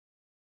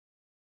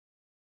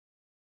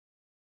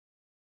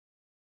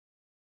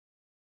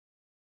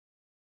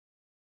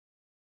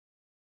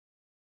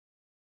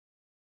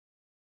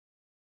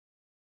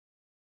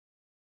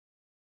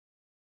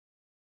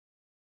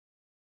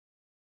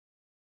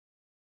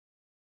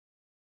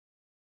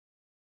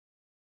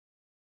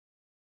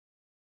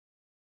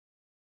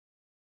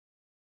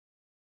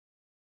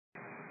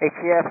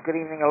HCF, good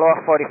evening,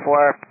 Aloha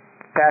 44,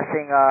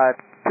 passing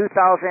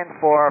 2,000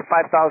 for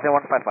 5,155.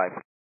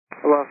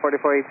 Aloha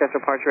 44, HCF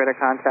Departure, radar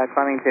contact,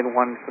 Flemington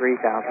 13,000.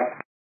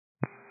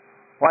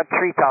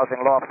 13,000,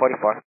 Aloha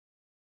 44.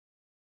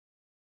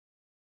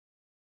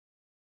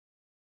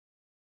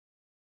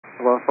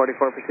 Aloha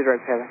 44, proceed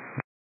direct Pele.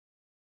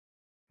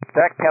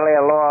 Direct Pele,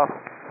 Aloha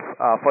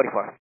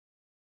 44.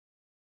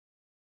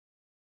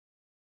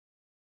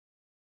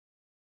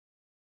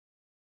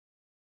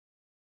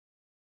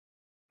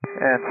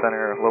 And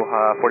center,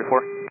 Aloha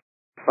 44.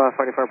 Aloha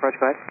 44, approach,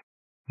 go ahead.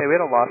 Hey, we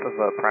had a loss of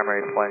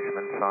primary flight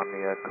instruments on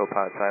the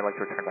co-pilot side. I'd like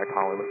to return back to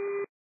Honolulu.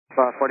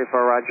 Aloha 44,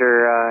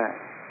 roger.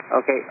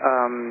 Okay,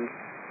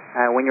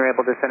 when you're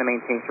able to send and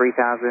maintain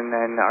 3,000,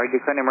 and are you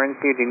declaring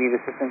emergency or do you need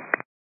assistance?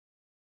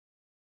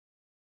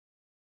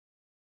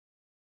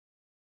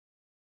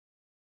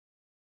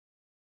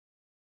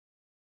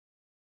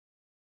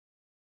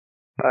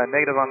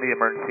 Negative on the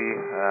emergency.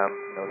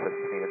 No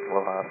assistance needed.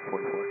 Aloha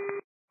 44.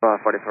 Aloha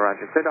 44,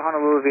 roger. Clear to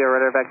Honolulu via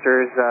radar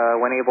vectors.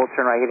 When able,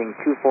 turn right heading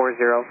 240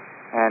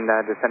 and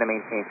descend and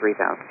maintain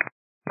 3,000.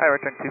 Hi,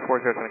 return 240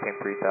 to maintain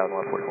 3,000.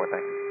 Aloha 44,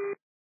 thanks.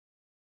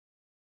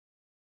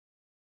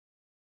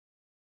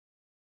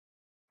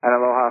 And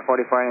Aloha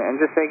 44,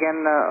 and just say again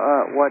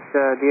what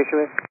the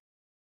issue is?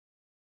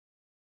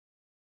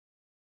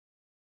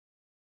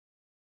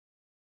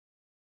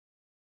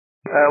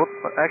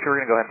 Actually,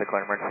 we're going to go ahead and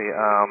declare emergency.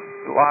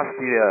 Lost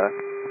the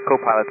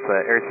co-pilot's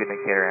airspeed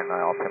indicator and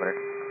altimeter.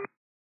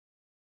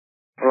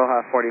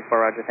 Aloha 44,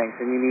 roger, thanks.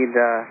 And you need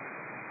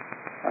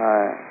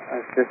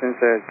assistance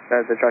or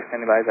the truck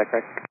standing by, is that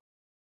correct?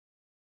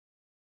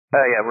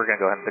 Yeah, we're going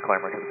to go ahead and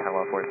declare emergency at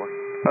Aloha 44.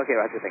 Okay,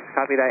 roger, thanks.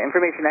 Copy that.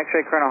 Information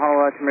X-ray, Colonel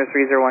Honolulu, altimeter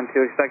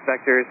 3012. Expect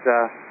vectors,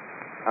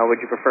 would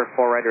you prefer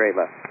 4 right or 8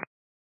 left?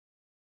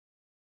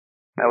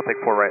 I will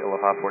take 4 right,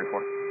 Aloha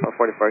 44. Aloha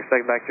 44,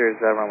 expect vectors,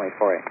 runway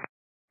 48.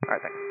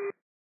 Alright, thanks.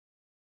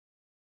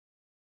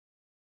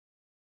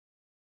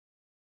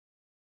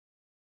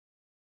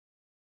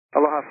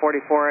 Aloha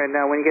 44, and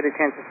when you get a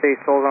chance to stay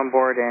souls on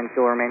board and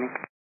fuel remaining.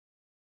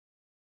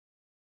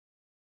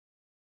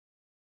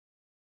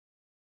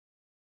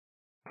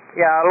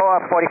 Yeah,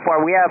 Aloha 44,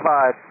 we have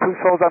 2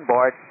 souls on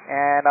board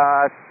and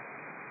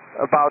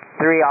about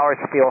 3 hours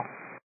fuel.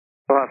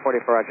 Aloha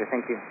 44, roger,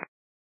 thank you.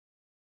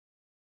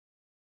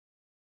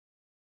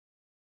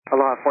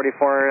 Aloha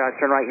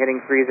 44, turn right heading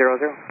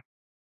 300.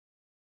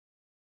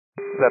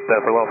 Is that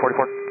for Aloha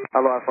 44?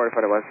 Aloha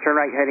 44 it was. Turn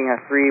right heading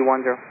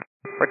 310.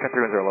 Return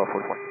 310, Aloha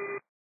 44.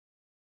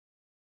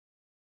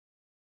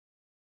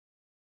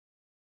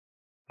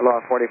 Aloha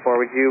 44,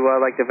 would you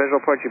like the visual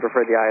approach? You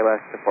prefer the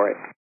ILS to 48?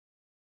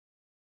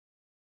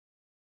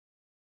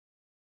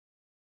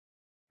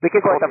 We could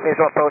go with the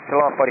visual approach to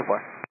Aloha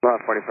 44. Aloha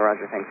 44,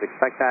 roger, thanks.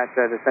 Expect that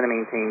descend and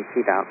maintain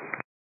 2,000.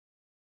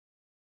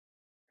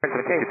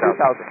 Maintain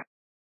 2,000.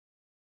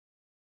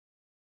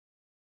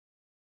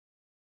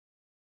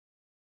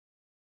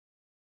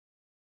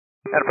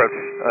 And approach,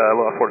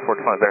 Aloha 44,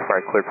 just want to verify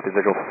cleared for the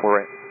visual for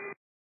 48.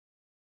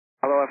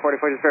 Aloha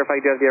 44, just verify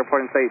you do have the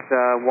airport in sight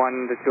 1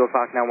 to 2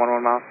 o'clock now,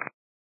 11 miles.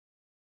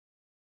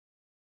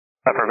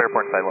 For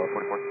airport inside, Aloha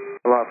 44.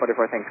 Aloha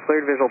 44, thanks.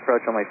 Cleared visual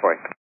approach only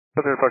 48.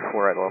 Cleared approach 4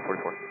 right, Aloha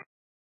 44.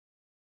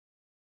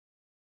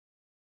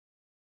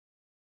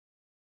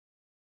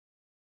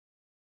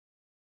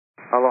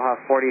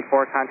 Aloha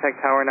 44, contact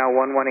tower now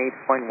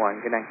 118.1.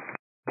 Good night.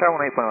 Tower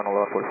 18.1,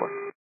 Aloha 44.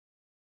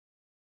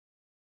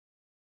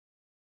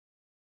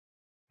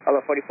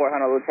 Aloha 44,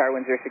 Honolulu Tower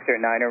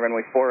 10609,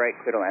 runway 4 right,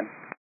 clear to land.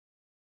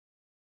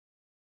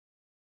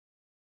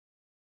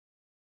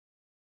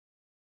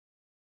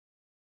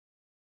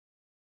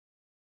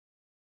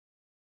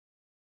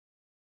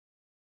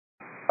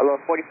 Aloha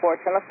 44,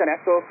 turn left on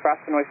Echo,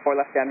 cross runway 4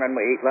 left down,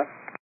 runway 8 left.